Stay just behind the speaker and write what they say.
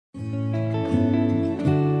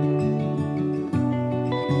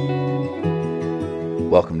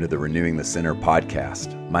Welcome to the Renewing the Center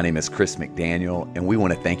podcast. My name is Chris McDaniel, and we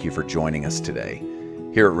want to thank you for joining us today.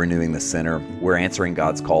 Here at Renewing the Center, we're answering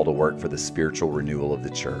God's call to work for the spiritual renewal of the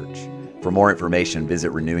church. For more information,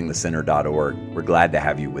 visit renewingthecenter.org. We're glad to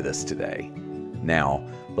have you with us today. Now,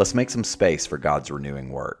 let's make some space for God's renewing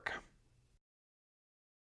work.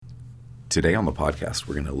 Today on the podcast,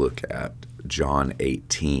 we're going to look at John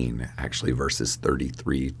 18, actually verses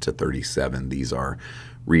 33 to 37. These are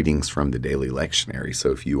readings from the daily lectionary.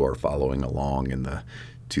 So if you are following along in the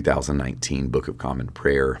 2019 Book of Common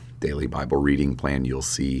Prayer daily Bible reading plan, you'll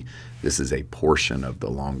see this is a portion of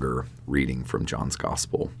the longer reading from John's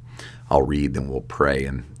Gospel. I'll read, then we'll pray,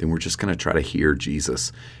 and then we're just going to try to hear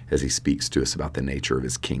Jesus as he speaks to us about the nature of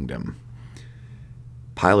his kingdom.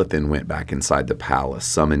 Pilate then went back inside the palace,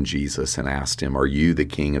 summoned Jesus, and asked him, "Are you the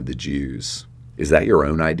king of the Jews?" "Is that your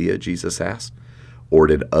own idea?" Jesus asked. "Or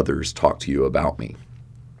did others talk to you about me?"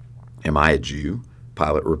 "Am I a Jew?"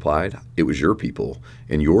 Pilate replied. "It was your people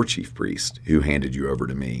and your chief priest who handed you over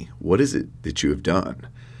to me. What is it that you have done?"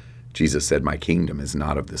 Jesus said, "My kingdom is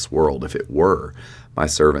not of this world. If it were, my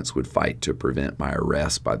servants would fight to prevent my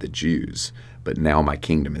arrest by the Jews, but now my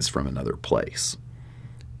kingdom is from another place."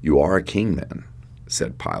 "You are a king then,"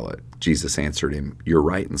 said Pilate. Jesus answered him, "You're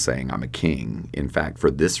right in saying I'm a king. In fact, for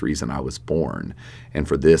this reason I was born, and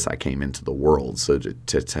for this I came into the world, so to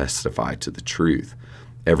testify to the truth.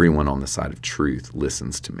 Everyone on the side of truth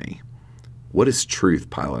listens to me." "What is truth?"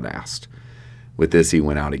 Pilate asked. With this he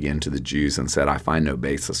went out again to the Jews and said, "I find no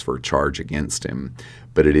basis for a charge against him,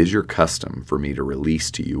 but it is your custom for me to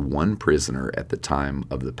release to you one prisoner at the time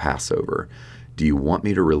of the Passover. Do you want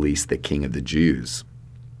me to release the king of the Jews?"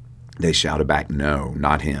 They shouted back, "No,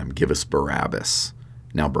 not him. Give us Barabbas."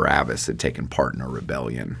 Now Barabbas had taken part in a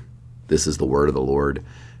rebellion. This is the word of the Lord.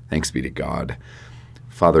 Thanks be to God.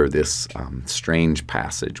 Father, this strange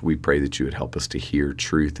passage, we pray that you would help us to hear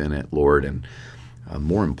truth in it, Lord. And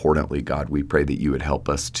more importantly, God, we pray that you would help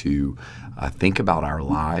us to think about our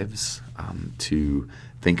lives, to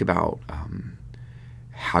think about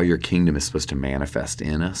how your kingdom is supposed to manifest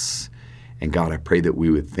in us. And God, I pray that we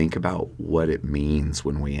would think about what it means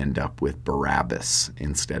when we end up with Barabbas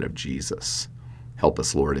instead of Jesus. Help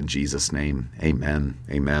us, Lord, in Jesus' name. Amen.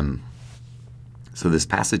 Amen. So this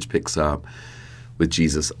passage picks up with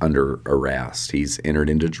Jesus under arrest. He's entered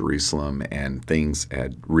into Jerusalem and things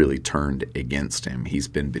had really turned against him. He's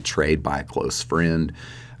been betrayed by a close friend.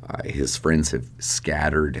 His friends have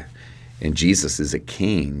scattered. And Jesus is a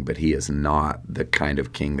king, but he is not the kind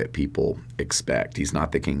of king that people expect. He's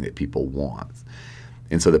not the king that people want.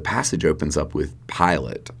 And so the passage opens up with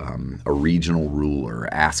Pilate, a regional ruler,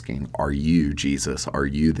 asking, "Are you, Jesus, are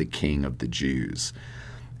you the king of the Jews?"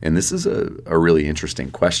 And this is a really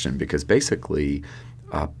interesting question because basically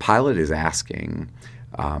Pilate is asking,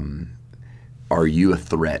 are you a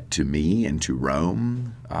threat to me and to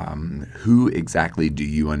Rome? Who exactly do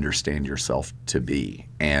you understand yourself to be?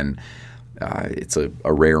 And it's a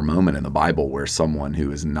rare moment in the Bible where someone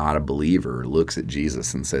who is not a believer looks at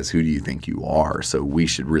Jesus and says, "Who do you think you are?" So we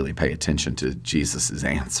should really pay attention to Jesus'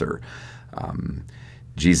 answer.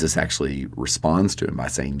 Jesus actually responds to him by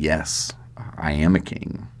saying, "Yes, I am a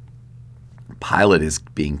king." Pilate is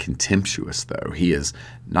being contemptuous, though. He is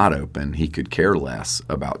not open. He could care less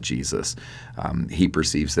about Jesus. He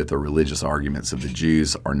perceives that the religious arguments of the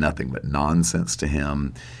Jews are nothing but nonsense to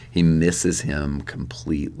him. He misses him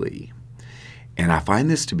completely. And I find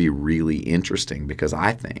this to be really interesting because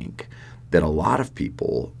I think that a lot of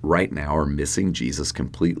people right now are missing Jesus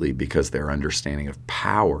completely because their understanding of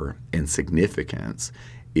power and significance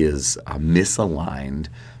is misaligned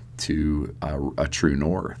to a true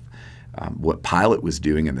north. What Pilate was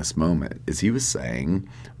doing in this moment is he was saying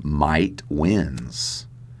might wins,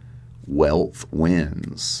 wealth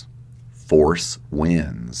wins, force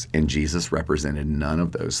wins, and Jesus represented none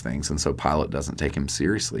of those things, and so Pilate doesn't take him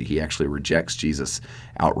seriously. He actually rejects Jesus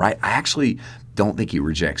outright. I actually don't think he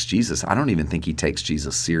rejects Jesus. I don't even think he takes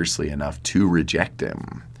Jesus seriously enough to reject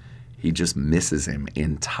him. He just misses him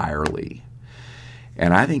entirely.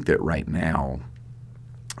 And I think that right now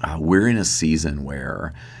we're in a season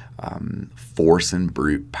where force and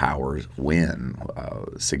brute powers win,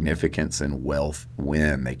 significance and wealth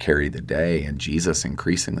win. They carry the day, and Jesus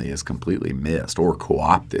increasingly is completely missed or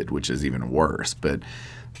co-opted, which is even worse, but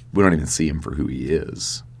we don't even see him for who he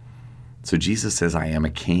is. So Jesus says, "I am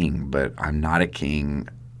a king, but I'm not a king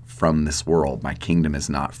from this world. My kingdom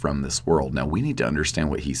is not from this world." Now, we need to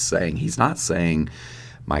understand what he's saying. He's not saying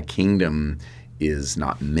my kingdom is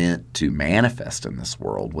not meant to manifest in this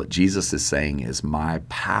world. What Jesus is saying is my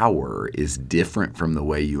power is different from the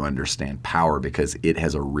way you understand power because it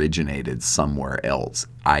has originated somewhere else,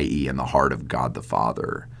 i.e. in the heart of God the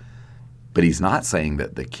Father. But he's not saying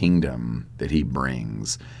that the kingdom that he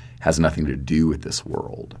brings has nothing to do with this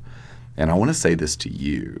world. And I want to say this to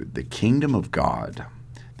you, the kingdom of God,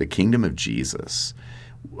 the kingdom of Jesus,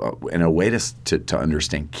 and a way to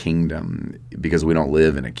understand kingdom, because we don't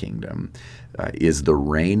live in a kingdom, is the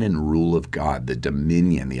reign and rule of God, the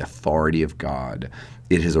dominion, the authority of God.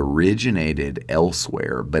 It has originated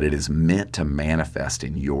elsewhere, but it is meant to manifest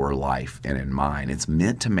in your life and in mine. It's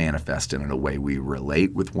meant to manifest in a way we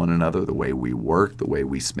relate with one another, the way we work, the way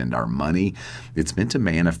we spend our money. It's meant to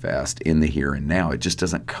manifest in the here and now. It just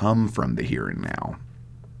doesn't come from the here and now.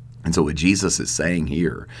 And so what Jesus is saying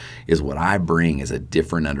here is what I bring is a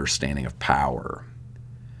different understanding of power.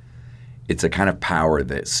 It's a kind of power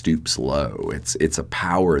that stoops low. It's a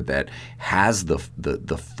power that has the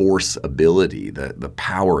force ability, the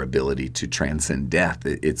power ability to transcend death.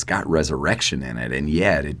 It's got resurrection in it, and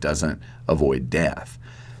yet it doesn't avoid death.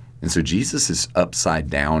 And so Jesus is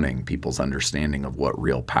upside downing people's understanding of what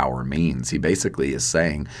real power means. He basically is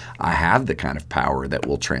saying, I have the kind of power that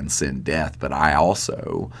will transcend death, but I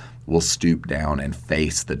also will stoop down and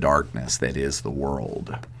face the darkness that is the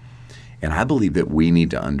world. And I believe that we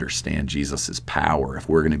need to understand Jesus' power if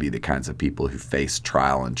we're going to be the kinds of people who face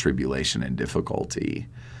trial and tribulation and difficulty.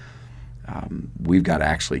 We've got to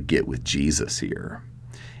actually get with Jesus here.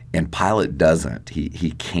 And Pilate doesn't.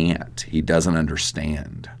 He can't. He doesn't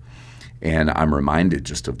understand. And I'm reminded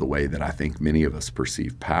just of the way that I think many of us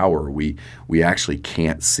perceive power. We actually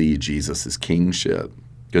can't see Jesus' kingship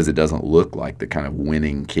because it doesn't look like the kind of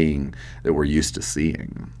winning king that we're used to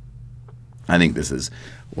seeing. I think this is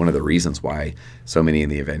one of the reasons why so many in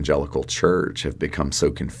the evangelical church have become so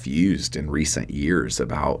confused in recent years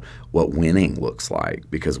about what winning looks like,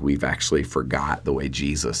 because we've actually forgot the way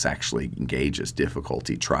Jesus actually engages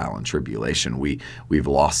difficulty, trial, and tribulation. We've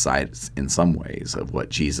lost sight in some ways of what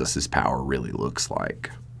Jesus' power really looks like.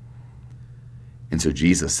 And so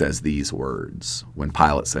Jesus says these words when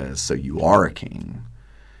Pilate says, "So you are a king."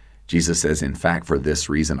 Jesus says, in fact, for this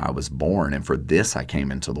reason I was born, and for this I came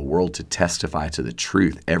into the world to testify to the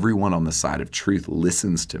truth. Everyone on the side of truth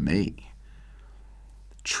listens to me.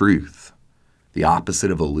 Truth, the opposite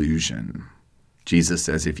of illusion. Jesus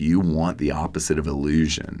says, if you want the opposite of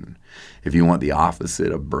illusion, if you want the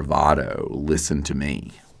opposite of bravado, listen to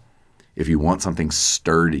me. If you want something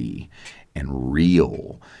sturdy and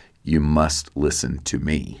real, you must listen to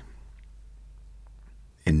me.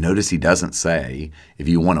 And notice he doesn't say, if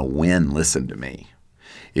you want to win, listen to me.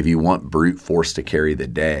 If you want brute force to carry the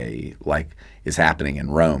day, like is happening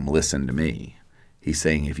in Rome, listen to me. He's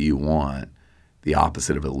saying, if you want the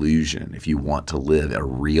opposite of illusion, if you want to live a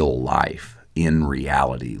real life in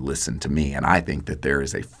reality, listen to me. And I think that there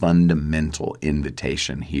is a fundamental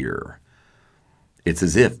invitation here. It's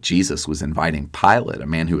as if Jesus was inviting Pilate, a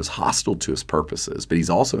man who was hostile to his purposes, but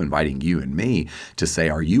he's also inviting you and me to say,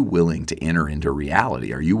 are you willing to enter into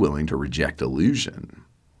reality? Are you willing to reject illusion?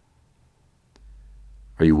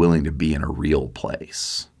 Are you willing to be in a real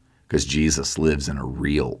place? Because Jesus lives in a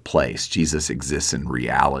real place. Jesus exists in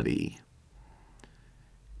reality.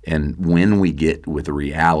 And when we get with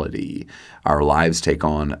reality, our lives take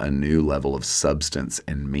on a new level of substance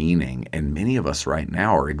and meaning. And many of us right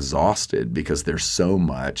now are exhausted because there's so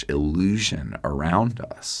much illusion around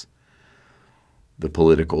us. The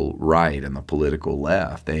political right and the political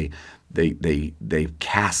left, they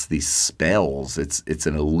cast these spells. It's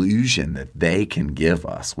an illusion that they can give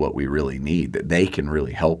us what we really need, that they can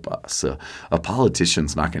really help us. A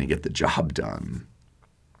politician's not going to get the job done.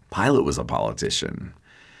 Pilate was a politician.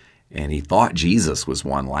 And he thought Jesus was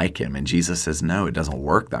one like him. And Jesus says, no, it doesn't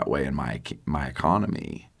work that way in my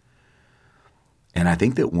economy. And I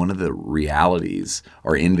think that one of the realities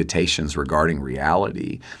or invitations regarding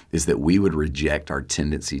reality is that we would reject our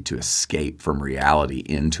tendency to escape from reality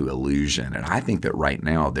into illusion. And I think that right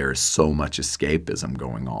now there is so much escapism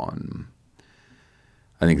going on.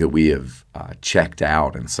 I think that we have checked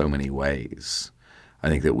out in so many ways. I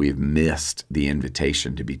think that we've missed the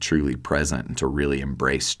invitation to be truly present and to really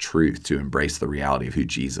embrace truth, to embrace the reality of who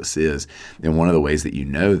Jesus is. And one of the ways that you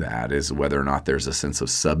know that is whether or not there's a sense of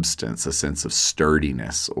substance, a sense of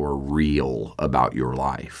sturdiness or real about your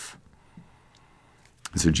life.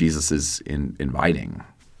 So Jesus is inviting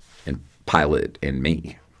and Pilate and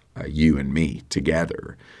me, you and me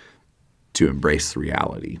together to embrace the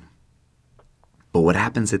reality. But what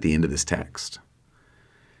happens at the end of this text?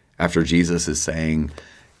 After Jesus is saying,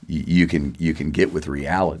 you can get with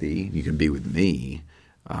reality, you can be with me,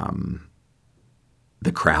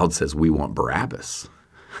 the crowd says, we want Barabbas.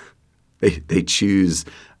 They choose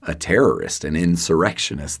a terrorist, an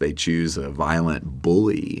insurrectionist. They choose a violent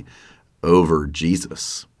bully over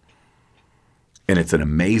Jesus. And it's an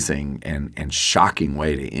amazing and shocking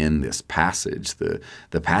way to end this passage.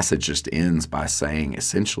 The passage just ends by saying,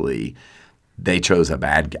 essentially, they chose a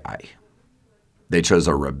bad guy. They chose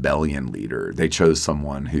a rebellion leader. They chose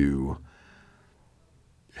someone who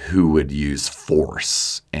would use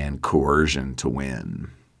force and coercion to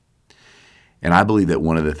win. And I believe that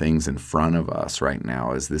one of the things in front of us right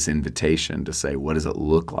now is this invitation to say, what does it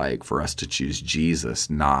look like for us to choose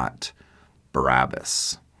Jesus, not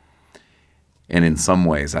Barabbas? And in some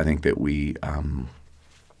ways, I think that we,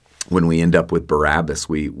 when we end up with Barabbas,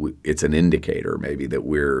 it's an indicator maybe that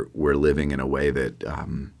we're living in a way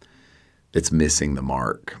that that's missing the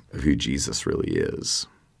mark of who Jesus really is.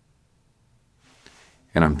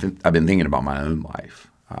 And I've been thinking about my own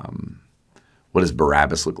life. What does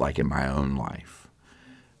Barabbas look like in my own life?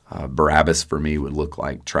 Barabbas for me would look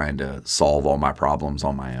like trying to solve all my problems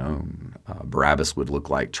on my own. Barabbas would look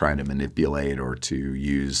like trying to manipulate or to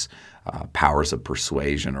use powers of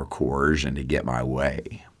persuasion or coercion to get my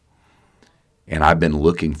way. And I've been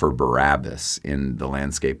looking for Barabbas in the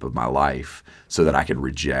landscape of my life so that I could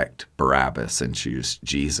reject Barabbas and choose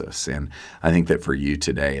Jesus. And I think that for you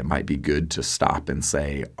today, it might be good to stop and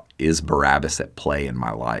say, is Barabbas at play in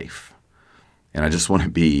my life? And I just want to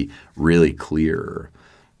be really clear.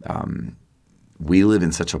 We live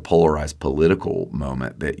in such a polarized political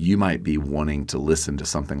moment that you might be wanting to listen to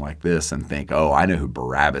something like this and think, oh, I know who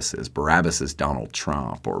Barabbas is. Barabbas is Donald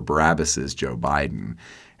Trump, or Barabbas is Joe Biden.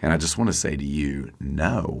 And I just want to say to you,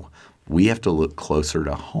 no, we have to look closer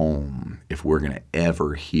to home if we're going to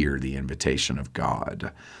ever hear the invitation of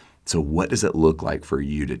God. So what does it look like for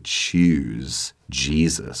you to choose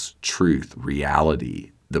Jesus, truth, reality,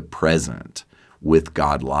 the present with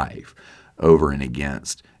God life over and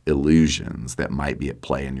against illusions that might be at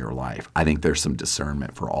play in your life? I think there's some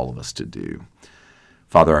discernment for all of us to do.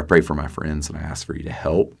 Father, I pray for my friends and I ask for you to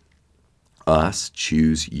help us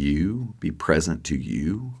choose you, be present to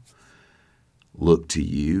you, look to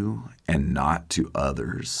you and not to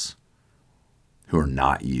others who are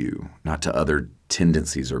not you, not to other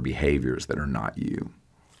tendencies or behaviors that are not you.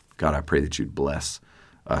 God, I pray that you'd bless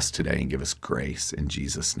us today and give us grace in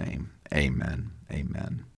Jesus' name. Amen.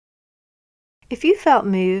 Amen. If you felt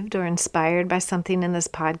moved or inspired by something in this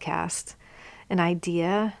podcast, an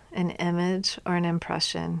idea, an image, or an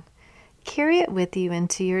impression, carry it with you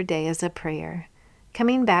into your day as a prayer,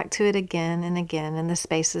 coming back to it again and again in the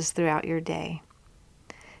spaces throughout your day.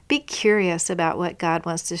 Be curious about what God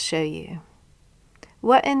wants to show you.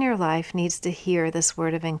 What in your life needs to hear this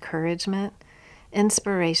word of encouragement,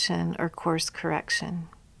 inspiration, or course correction?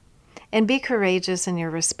 And be courageous in your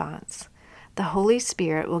response. The Holy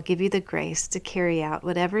Spirit will give you the grace to carry out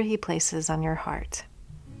whatever He places on your heart.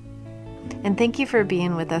 And thank you for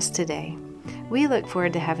being with us today. We look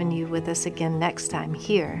forward to having you with us again next time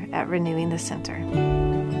here at Renewing the Center.